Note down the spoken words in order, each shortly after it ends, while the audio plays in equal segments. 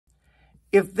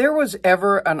If there was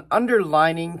ever an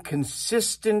underlining,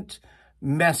 consistent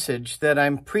message that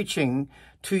I'm preaching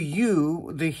to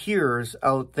you, the hearers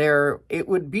out there, it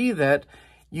would be that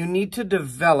you need to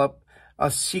develop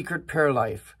a secret prayer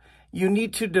life. You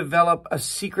need to develop a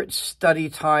secret study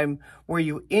time where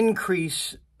you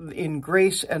increase in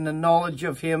grace and the knowledge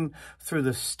of Him through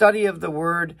the study of the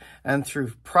Word and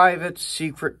through private,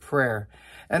 secret prayer.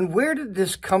 And where did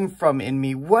this come from in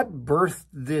me? What birthed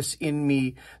this in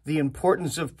me, the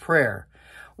importance of prayer?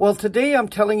 Well, today I'm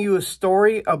telling you a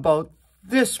story about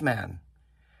this man,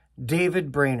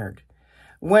 David Brainerd.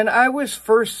 When I was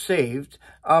first saved,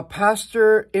 a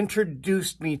pastor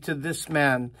introduced me to this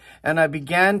man, and I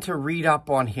began to read up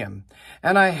on him.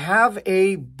 And I have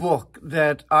a book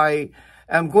that I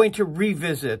am going to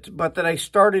revisit, but that I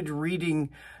started reading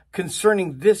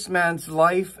concerning this man's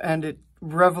life, and it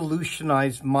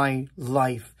revolutionized my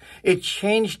life. It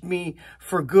changed me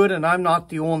for good, and I'm not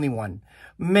the only one.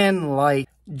 Men like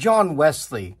John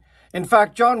Wesley. In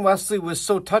fact, John Wesley was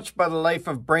so touched by the life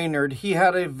of Brainerd, he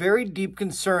had a very deep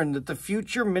concern that the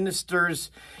future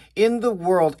ministers in the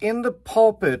world, in the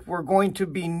pulpit, were going to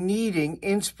be needing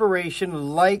inspiration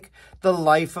like the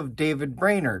life of David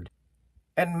Brainerd.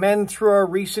 And men through our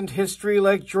recent history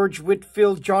like George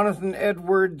Whitefield, Jonathan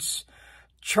Edwards,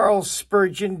 Charles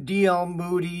Spurgeon, D.L.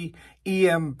 Moody,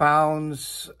 E.M.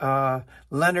 Bounds,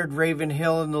 Leonard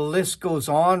Ravenhill, and the list goes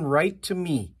on right to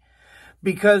me.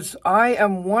 Because I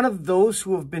am one of those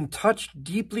who have been touched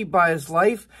deeply by his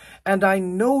life, and I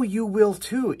know you will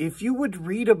too. If you would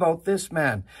read about this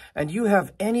man, and you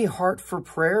have any heart for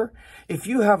prayer, if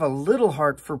you have a little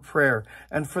heart for prayer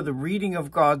and for the reading of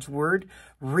God's Word,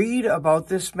 read about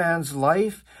this man's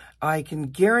life. I can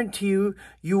guarantee you,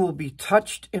 you will be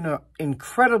touched in an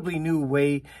incredibly new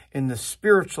way in the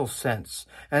spiritual sense,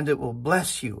 and it will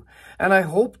bless you. And I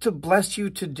hope to bless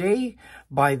you today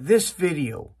by this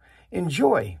video.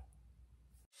 Enjoy.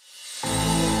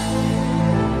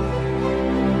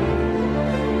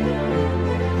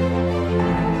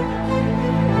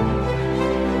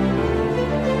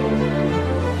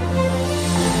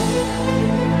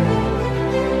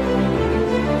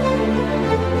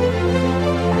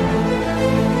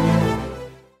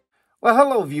 Well,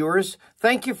 hello, viewers.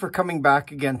 Thank you for coming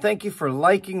back again. Thank you for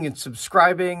liking and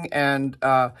subscribing, and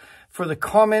for the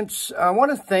comments. I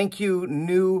want to thank you,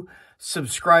 new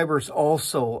subscribers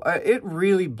also. It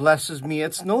really blesses me.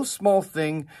 It's no small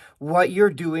thing what you're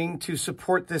doing to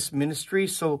support this ministry.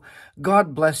 So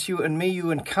God bless you, and may you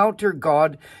encounter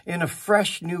God in a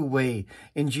fresh new way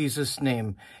in Jesus'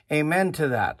 name. Amen to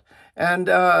that. And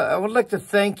I would like to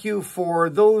thank you for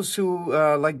those who,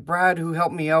 like Brad, who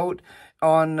helped me out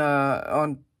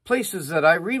on places that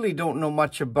I really don't know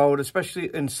much about,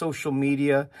 especially in social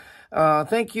media.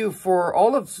 Thank you for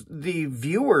all of the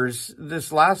viewers.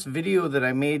 This last video that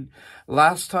I made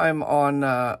last time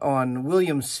on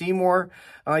William Seymour,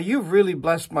 you've really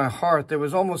blessed my heart. There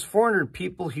was almost 400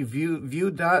 people who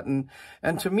viewed that,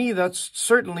 and to me, that's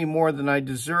certainly more than I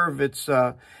deserve.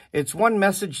 It's one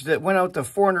message that went out to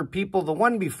 400 people. The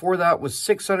one before that was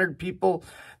 600 people.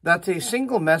 That's a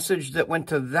single message that went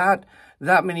to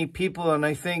that many people, and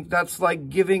I think that's like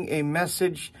giving a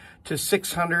message to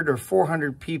 600 or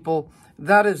 400 people.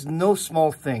 That is no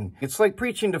small thing. It's like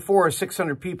preaching to 400 or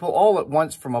 600 people all at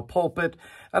once from a pulpit.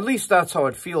 At least that's how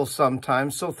it feels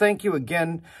sometimes. So thank you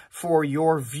again for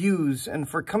your views and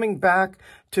for coming back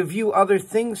to view other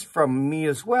things from me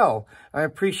as well. I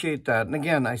appreciate that. And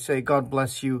again, I say God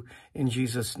bless you in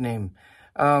Jesus' name.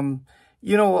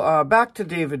 Back to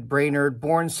David Brainerd,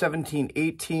 born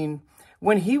 1718.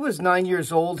 When he was 9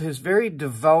 years old, his very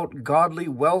devout, godly,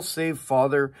 well-saved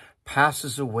father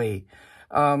passes away.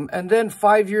 And then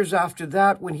 5 years after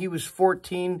that, when he was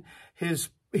 14, his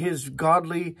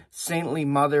godly, saintly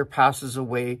mother passes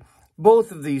away.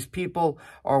 Both of these people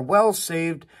are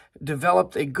well-saved,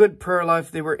 developed a good prayer life.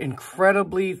 They were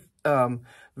incredibly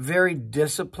very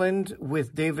disciplined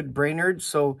with David Brainerd.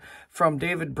 So from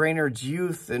David Brainerd's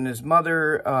youth and his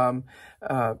mother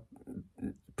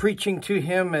preaching to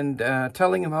him and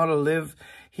telling him how to live,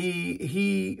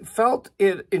 he felt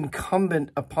it incumbent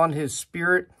upon his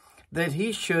spirit that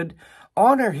he should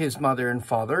honor his mother and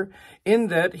father, in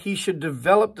that he should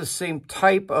develop the same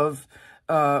type of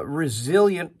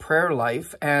resilient prayer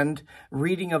life and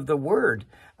reading of the Word.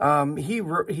 He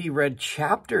read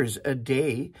chapters a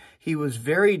day. He was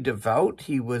very devout.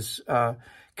 He was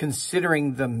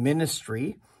considering the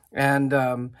ministry and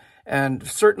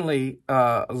certainly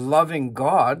loving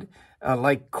God,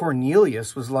 like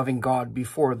Cornelius was loving God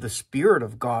before the Spirit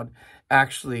of God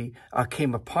actually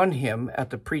came upon him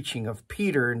at the preaching of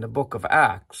Peter in the book of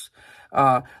Acts.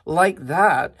 Like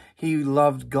that, he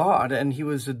loved God, and he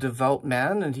was a devout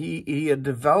man, and he had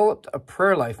developed a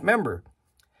prayer life. Remember,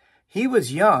 he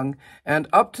was young, and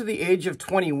up to the age of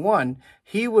 21,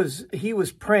 he was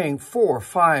praying 4 or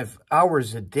 5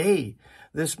 hours a day.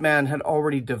 This man had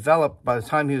already developed, by the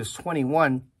time he was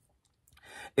 21,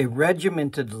 a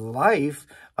regimented life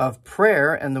of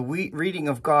prayer and the reading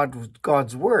of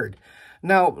God's word.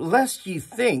 Now, lest ye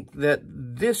think that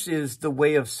this is the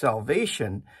way of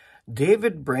salvation,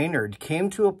 David Brainerd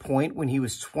came to a point when he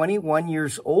was 21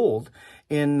 years old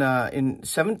in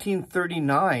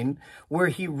 1739 where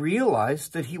he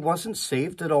realized that he wasn't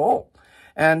saved at all.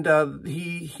 And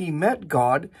he met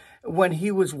God when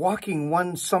he was walking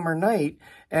one summer night,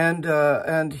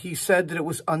 and he said that it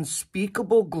was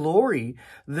unspeakable glory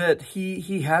that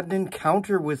he had an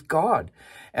encounter with God.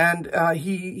 And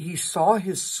he saw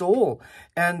his soul,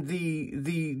 and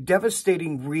the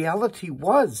devastating reality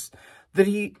was that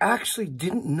he actually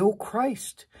didn't know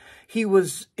Christ. He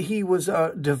was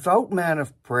a devout man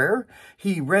of prayer.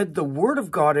 He read the Word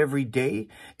of God every day.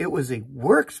 It was a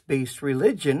works-based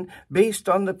religion based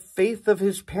on the faith of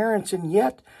his parents, and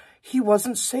yet he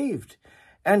wasn't saved.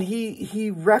 And he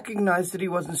recognized that he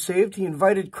wasn't saved. He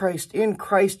invited Christ in.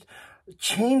 Christ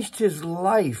changed his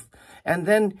life, and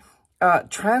then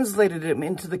translated him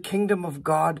into the kingdom of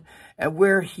God,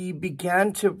 where he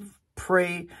began to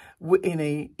pray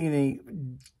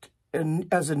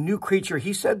as a new creature.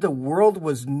 He said the world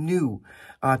was new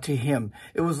to him.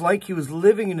 It was like he was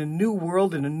living in a new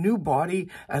world, in a new body,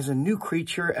 as a new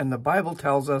creature. And the Bible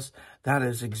tells us that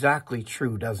is exactly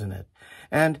true, doesn't it?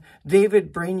 And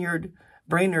David Brainerd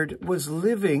was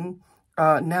living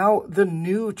now the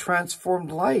new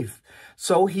transformed life.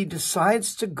 So he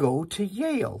decides to go to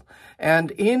Yale.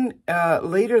 And in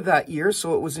later that year,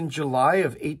 so it was in July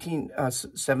of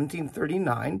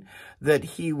 1739, that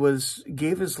he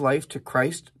gave his life to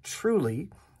Christ truly.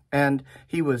 And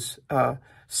he was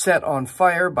set on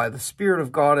fire by the Spirit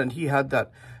of God, and he had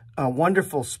that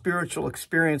wonderful spiritual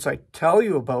experience I tell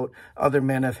you about other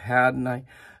men have had, and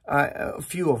a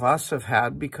few of us have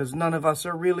had, because none of us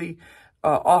are really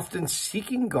often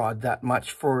seeking God that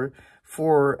much for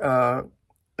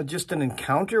just an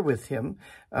encounter with him.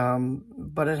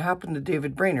 But it happened to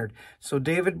David Brainerd. So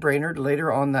David Brainerd,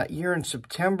 later on that year in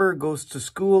September, goes to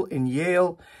school in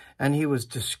Yale, and he was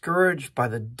discouraged by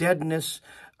the deadness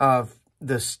of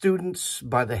the students,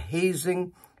 by the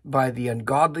hazing, by the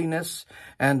ungodliness,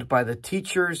 and by the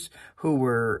teachers who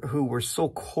were so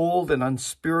cold and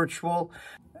unspiritual.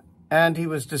 And he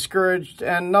was discouraged,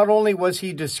 and not only was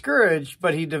he discouraged,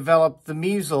 but he developed the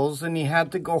measles, and he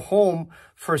had to go home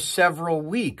for several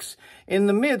weeks. In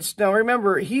the midst, now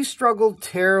remember, he struggled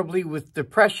terribly with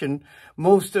depression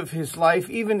most of his life.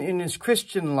 Even in his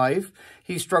Christian life,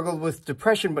 he struggled with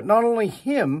depression. But not only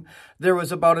him, there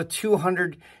was about a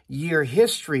 200-year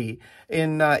history.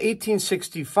 In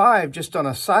 1865, just on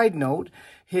a side note,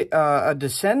 a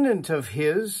descendant of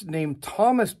his named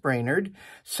Thomas Brainerd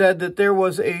said that there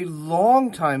was a long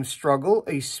time struggle,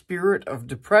 a spirit of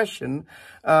depression,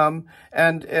 and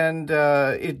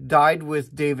it died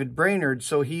with David Brainerd.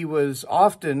 So he was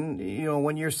often,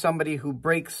 when you're somebody who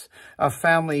breaks a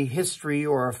family history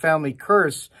or a family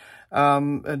curse,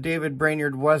 David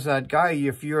Brainerd was that guy.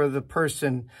 If you're the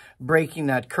person breaking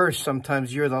that curse,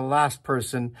 sometimes you're the last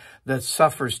person that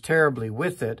suffers terribly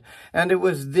with it. And it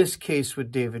was this case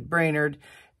with David Brainerd.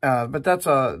 But that's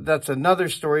another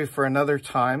story for another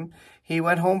time. He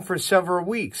went home for several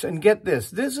weeks. And get this,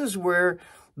 this is where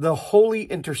the holy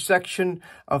intersection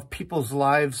of people's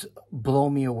lives blow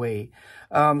me away.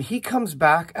 He comes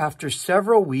back after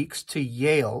several weeks to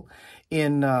Yale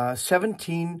in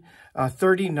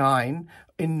 1739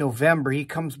 in November. He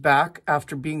comes back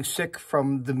after being sick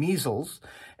from the measles,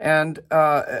 and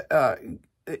the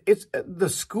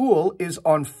school is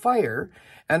on fire,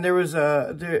 and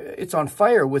it's on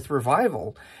fire with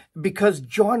revival because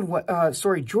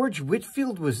George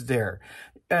Whitefield was there.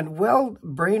 And while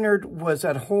Brainerd was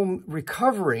at home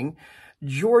recovering,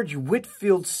 George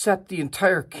Whitefield set the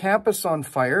entire campus on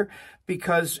fire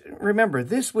because, remember,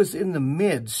 this was in the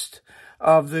midst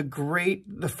of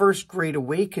the first Great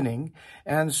Awakening.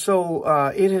 And so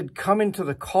it had come into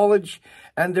the college,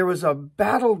 and there was a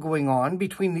battle going on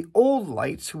between the old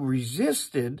lights who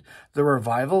resisted the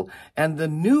revival and the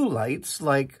new lights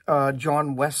like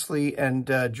John Wesley and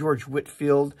George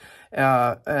Whitefield,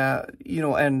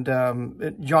 and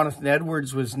Jonathan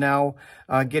Edwards was now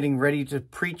getting ready to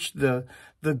preach the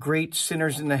great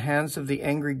sinners in the hands of the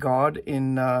angry God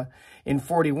in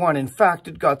 41. In fact,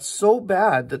 it got so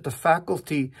bad that the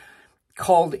faculty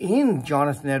called in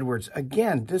Jonathan Edwards.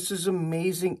 Again, this is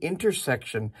amazing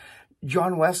intersection.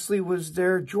 John Wesley was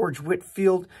there, George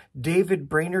Whitefield, David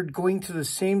Brainerd, going to the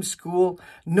same school,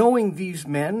 knowing these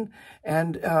men.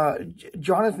 And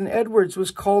Jonathan Edwards was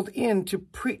called in to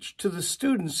preach to the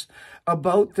students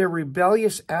about their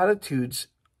rebellious attitudes.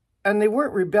 And they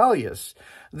weren't rebellious.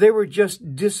 They were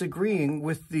just disagreeing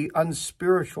with the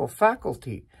unspiritual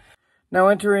faculty. Now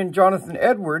enter in Jonathan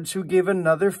Edwards, who gave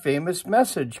another famous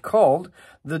message called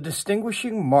The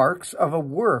Distinguishing Marks of a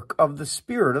Work of the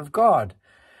Spirit of God.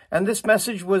 And this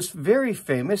message was very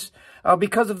famous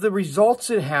because of the results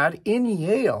it had in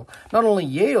Yale. Not only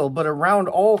Yale, but around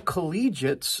all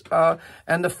collegiates,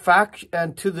 and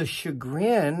to the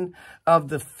chagrin of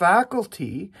the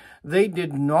faculty, they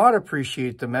did not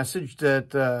appreciate the message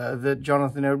that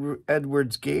Jonathan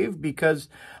Edwards gave, because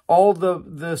all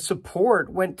the support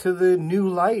went to the new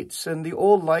lights, and the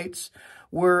old lights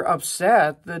were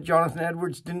upset that Jonathan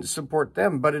Edwards didn't support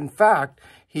them. But in fact,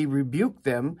 he rebuked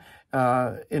them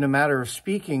in a matter of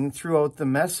speaking throughout the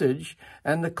message,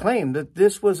 and the claim that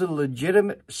this was a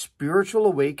legitimate spiritual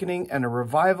awakening and a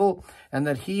revival, and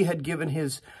that he had given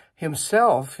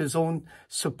himself his own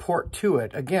support to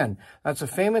it. Again, that's a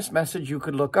famous message you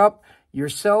could look up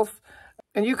yourself,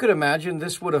 and you could imagine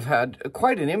this would have had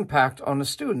quite an impact on the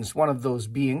students, one of those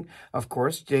being, of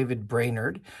course, David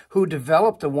Brainerd, who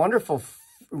developed a wonderful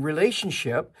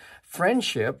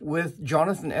friendship with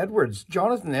Jonathan Edwards.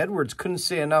 Jonathan Edwards couldn't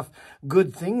say enough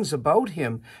good things about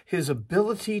him. His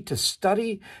ability to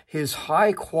study, his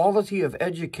high quality of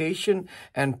education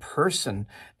and person,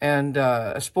 and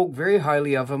spoke very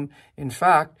highly of him. In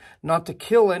fact, not to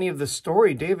kill any of the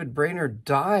story, David Brainerd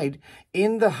died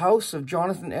in the house of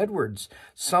Jonathan Edwards.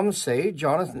 Some say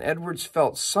Jonathan Edwards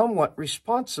felt somewhat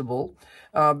responsible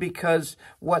because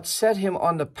what set him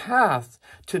on the path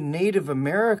to Native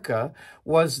America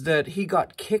was that he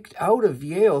got kicked out of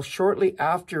Yale shortly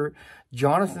after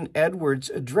Jonathan Edwards'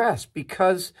 address,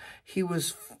 because he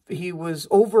was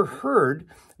overheard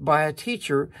by a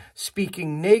teacher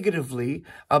speaking negatively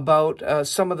about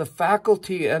some of the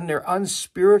faculty and their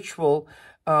unspiritual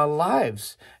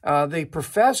lives. They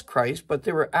professed Christ, but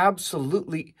they were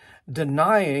absolutely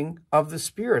denying of the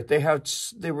Spirit. They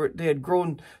had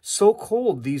grown so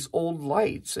cold, these old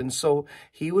lights, and so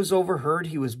he was overheard.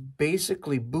 He was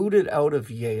basically booted out of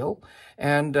Yale,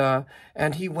 and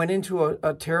he went into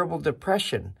a terrible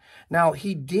depression. Now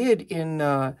he did in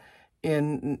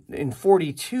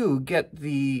 42 get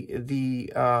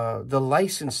the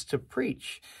license to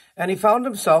preach. And he found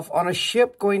himself on a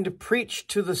ship going to preach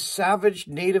to the savage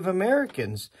Native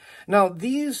Americans. Now,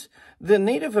 the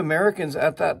Native Americans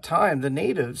at that time, the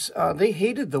natives, they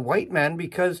hated the white man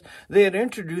because they had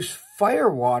introduced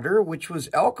firewater, which was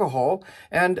alcohol,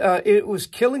 and it was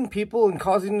killing people and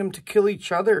causing them to kill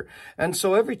each other. And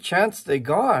so every chance they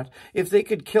got, if they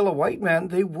could kill a white man,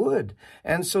 they would.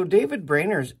 And so David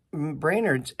Brainerd's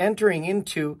entering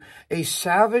into a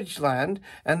savage land,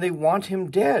 and they want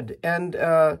him dead. And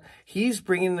he's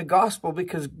bringing the gospel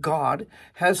because God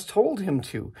has told him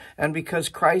to, and because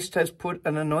Christ has put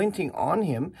an anointing on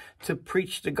him to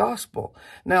preach the gospel.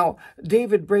 Now,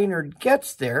 David Brainerd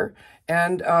gets there,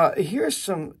 and there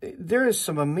is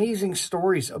some amazing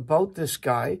stories about this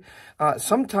guy.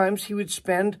 Sometimes he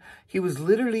was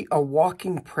literally a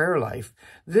walking prayer life.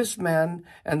 This man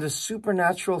and the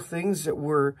supernatural things that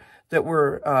were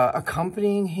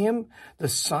accompanying him, the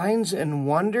signs and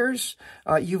wonders,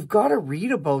 you've got to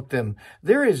read about them.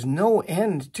 There is no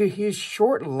end to his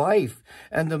short life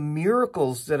and the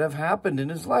miracles that have happened in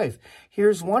his life.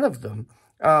 Here's one of them.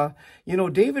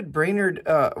 David Brainerd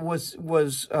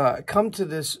was come to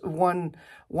this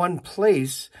one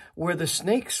place where the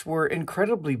snakes were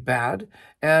incredibly bad,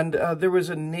 and there was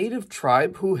a native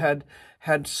tribe who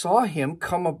had saw him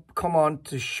come on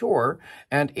to shore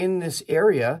and in this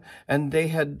area, and they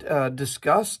had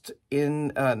discussed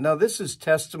now this is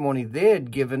testimony they had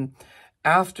given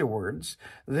afterwards.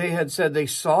 They had said they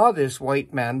saw this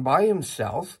white man by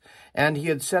himself, and he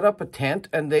had set up a tent,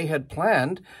 and they had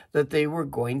planned that they were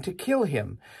going to kill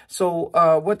him. So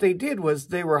what they did was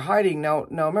they were hiding. Now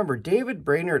remember, David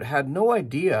Brainerd had no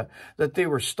idea that they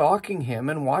were stalking him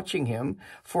and watching him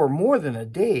for more than a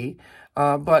day,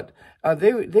 but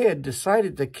they had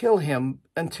decided to kill him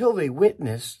until they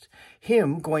witnessed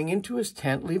him going into his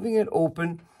tent, leaving it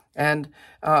open, and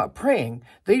praying.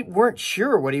 They weren't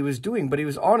sure what he was doing, but he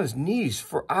was on his knees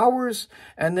for hours.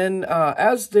 And then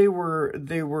as they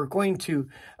were going to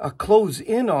close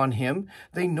in on him,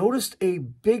 they noticed a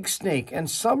big snake, and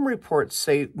some reports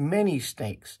say many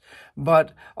snakes.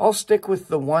 But I'll stick with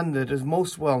the one that is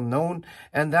most well known,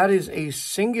 and that is a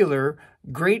singular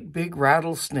great big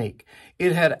rattlesnake.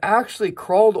 It had actually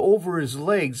crawled over his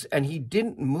legs, and he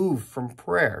didn't move from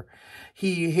prayer.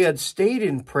 He had stayed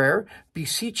in prayer,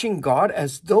 beseeching God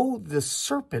as though the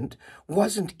serpent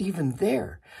wasn't even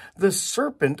there. The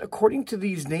serpent, according to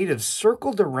these natives,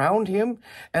 circled around him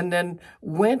and then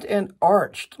went and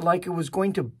arched like it was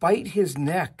going to bite his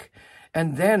neck.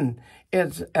 And then,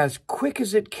 as quick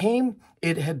as it came,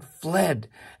 it had fled.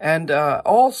 And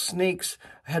all snakes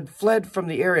had fled from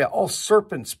the area, all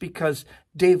serpents, because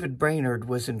David Brainerd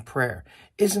was in prayer.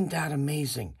 Isn't that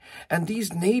amazing? And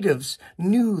these natives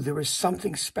knew there was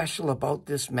something special about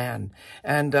this man.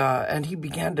 And he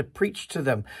began to preach to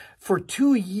them. For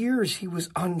 2 years, he was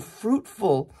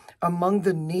unfruitful among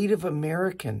the Native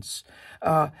Americans.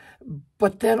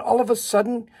 But then all of a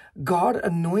sudden, God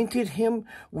anointed him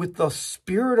with the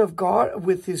Spirit of God,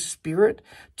 with his Spirit,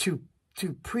 to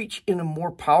preach in a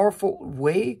more powerful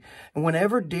way. And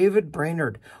whenever David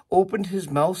Brainerd opened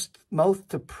his mouth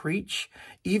to preach,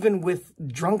 even with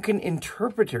drunken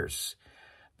interpreters,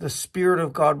 the Spirit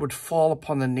of God would fall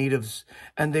upon the natives,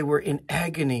 and they were in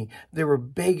agony. They were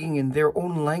begging in their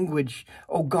own language,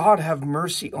 "Oh God, have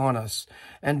mercy on us."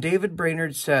 And David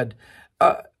Brainerd said,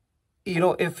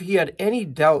 if he had any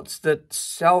doubts that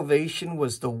salvation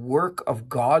was the work of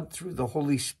God through the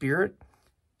Holy Spirit,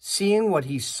 seeing what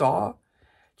he saw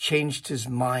changed his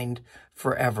mind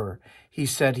forever. He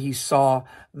said he saw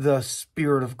the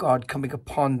Spirit of God coming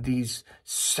upon these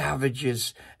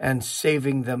savages and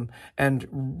saving them and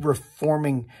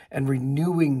reforming and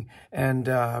renewing and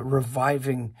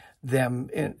reviving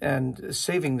them and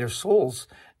saving their souls.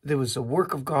 There was a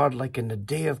work of God like in the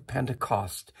day of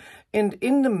Pentecost. And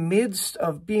in the midst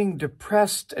of being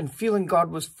depressed and feeling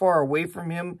God was far away from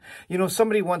him,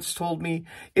 somebody once told me,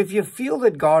 if you feel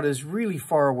that God is really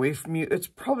far away from you, it's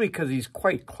probably because he's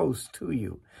quite close to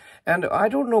you. And I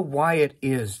don't know why it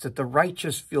is that the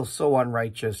righteous feel so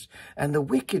unrighteous and the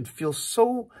wicked feel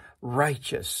so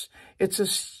righteous. It's a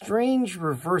strange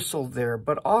reversal there,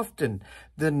 but often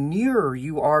the nearer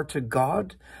you are to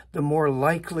God, the more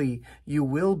likely you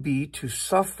will be to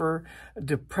suffer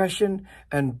depression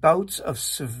and bouts of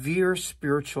severe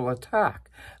spiritual attack,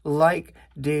 like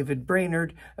David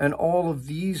Brainerd and all of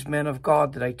these men of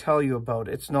God that I tell you about.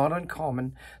 It's not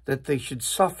uncommon that they should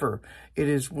suffer. It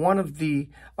is one of the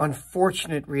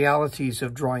unfortunate realities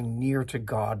of drawing near to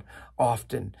God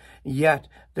often. Yet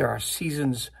there are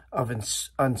seasons of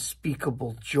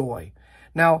unspeakable joy.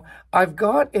 Now, I've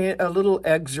got a little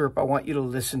excerpt I want you to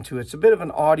listen to. It's a bit of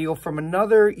an audio from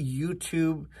another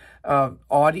YouTube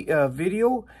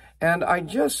video, and I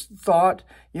just thought,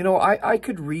 I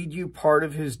could read you part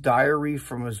of his diary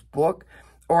from his book,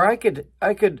 or I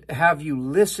could have you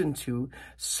listen to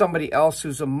somebody else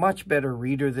who's a much better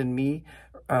reader than me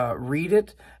read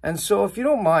it. And so if you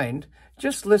don't mind,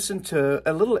 just listen to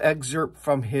a little excerpt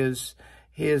from his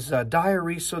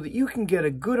diary so that you can get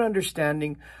a good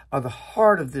understanding of the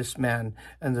heart of this man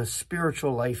and the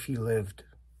spiritual life he lived.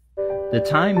 The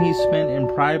time he spent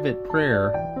in private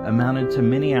prayer amounted to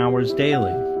many hours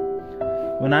daily.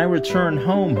 When I return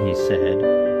home, he said,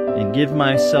 and give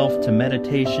myself to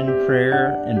meditation,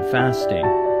 prayer, and fasting,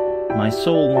 my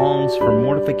soul longs for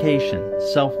mortification,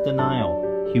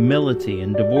 self-denial, humility,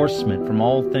 and divorcement from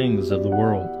all things of the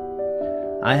world.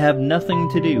 I have nothing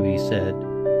to do, he said,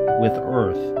 with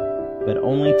earth, but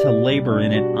only to labor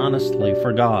in it honestly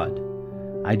for God.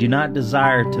 I do not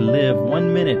desire to live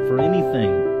 1 minute for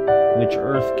anything which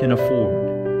earth can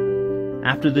afford.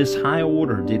 After this high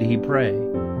order did he pray,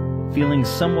 feeling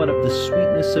somewhat of the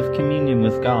sweetness of communion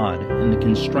with God and the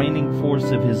constraining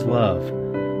force of his love,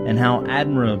 and how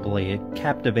admirably it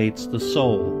captivates the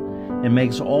soul and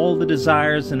makes all the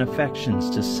desires and affections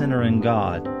to center in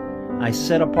God. I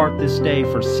set apart this day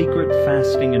for secret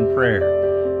fasting and prayer,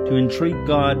 to entreat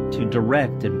God to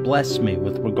direct and bless me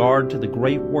with regard to the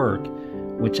great work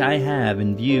which I have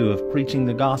in view of preaching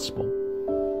the gospel,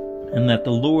 and that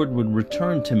the Lord would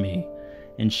return to me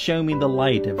and show me the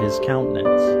light of his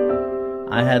countenance.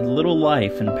 I had little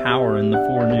life and power in the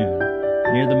forenoon.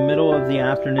 Near the middle of the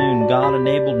afternoon, God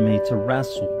enabled me to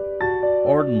wrestle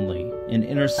ardently in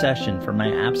intercession for my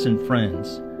absent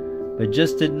friends. But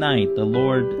just at night, the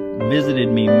Lord visited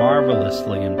me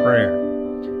marvelously in prayer.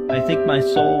 I think my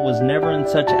soul was never in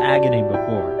such agony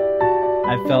before.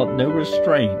 I felt no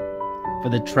restraint, for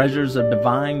the treasures of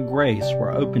divine grace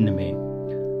were open to me.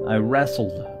 I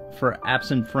wrestled for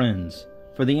absent friends,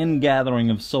 for the ingathering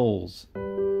of souls,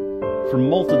 for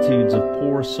multitudes of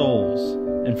poor souls,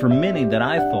 and for many that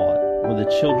I thought were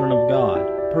the children of God,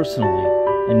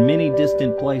 personally, in many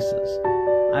distant places.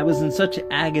 I was in such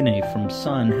agony from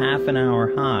sun half an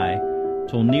hour high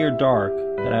till near dark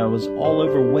that I was all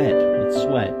over wet with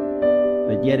sweat.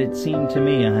 But yet it seemed to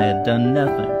me I had done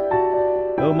nothing.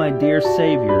 Oh, my dear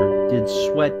Savior did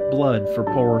sweat blood for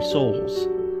poor souls.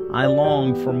 I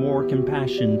longed for more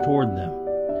compassion toward them.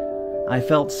 I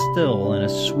felt still in a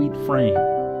sweet frame,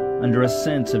 under a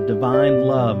sense of divine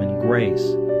love and grace,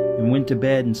 and went to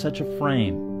bed in such a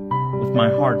frame, with my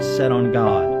heart set on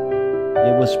God.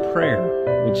 It was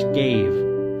prayer which gave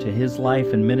to his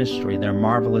life and ministry their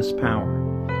marvelous power.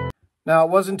 Now,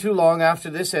 it wasn't too long after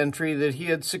this entry that he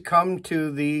had succumbed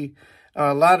to the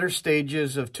latter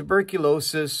stages of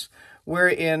tuberculosis,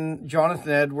 wherein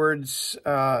Jonathan Edwards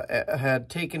had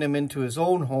taken him into his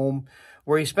own home,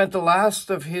 where he spent the last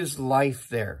of his life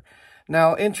there.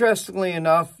 Now, interestingly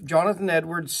enough, Jonathan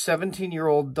Edwards'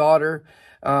 17-year-old daughter,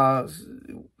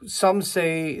 some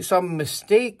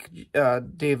mistake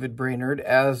David Brainerd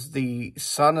as the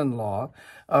son-in-law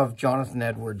of Jonathan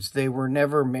Edwards. They were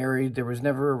never married. There was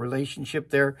never a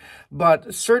relationship there.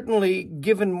 But certainly,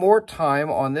 given more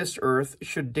time on this earth,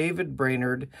 should David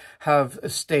Brainerd have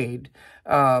stayed,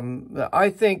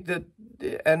 I think that,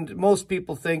 and most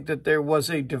people think that there was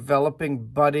a developing,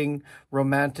 budding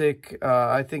romantic.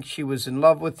 I think she was in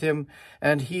love with him,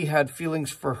 and he had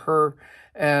feelings for her.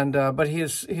 And but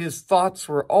his thoughts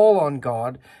were all on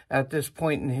God at this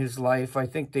point in his life. I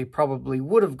think they probably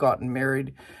would have gotten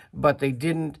married, but they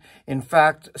didn't. In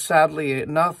fact, sadly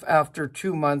enough, after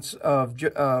 2 months of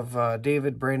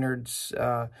David Brainerd's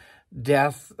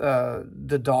death,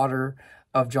 the daughter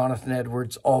of Jonathan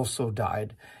Edwards also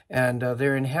died. And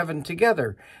they're in heaven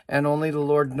together. And only the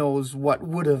Lord knows what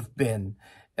would have been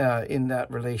in that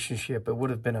relationship. It would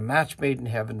have been a match made in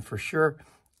heaven for sure.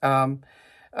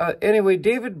 Anyway,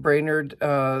 David Brainerd,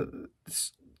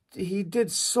 he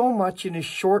did so much in his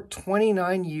short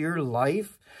 29-year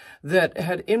life that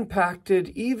had impacted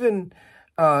even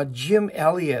Jim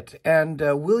Elliot and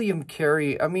William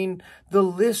Carey. I mean, the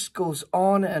list goes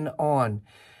on and on.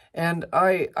 And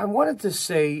I wanted to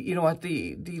say, you know, at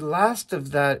the last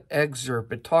of that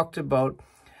excerpt, it talked about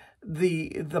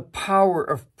the power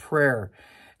of prayer.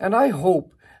 And I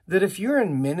hope that if you're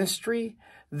in ministry,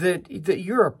 that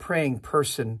you're a praying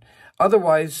person.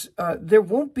 Otherwise, there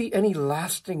won't be any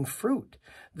lasting fruit.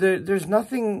 There's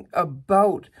nothing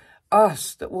about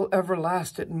us that will ever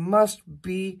last. It must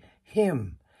be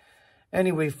him.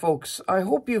 Anyway, folks, I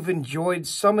hope you've enjoyed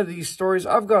some of these stories.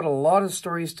 I've got a lot of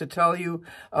stories to tell you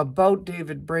about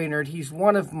David Brainerd. He's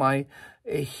one of my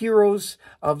heroes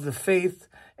of the faith,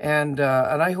 and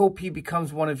I hope he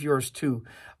becomes one of yours too.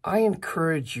 I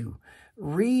encourage you,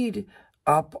 read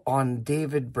up on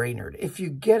David Brainerd. If you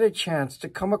get a chance to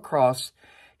come across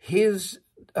his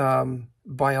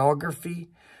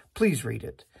biography, please read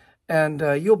it, and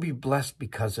you'll be blessed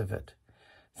because of it.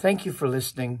 Thank you for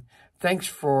listening. Thanks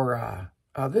for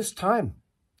this time.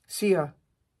 See ya.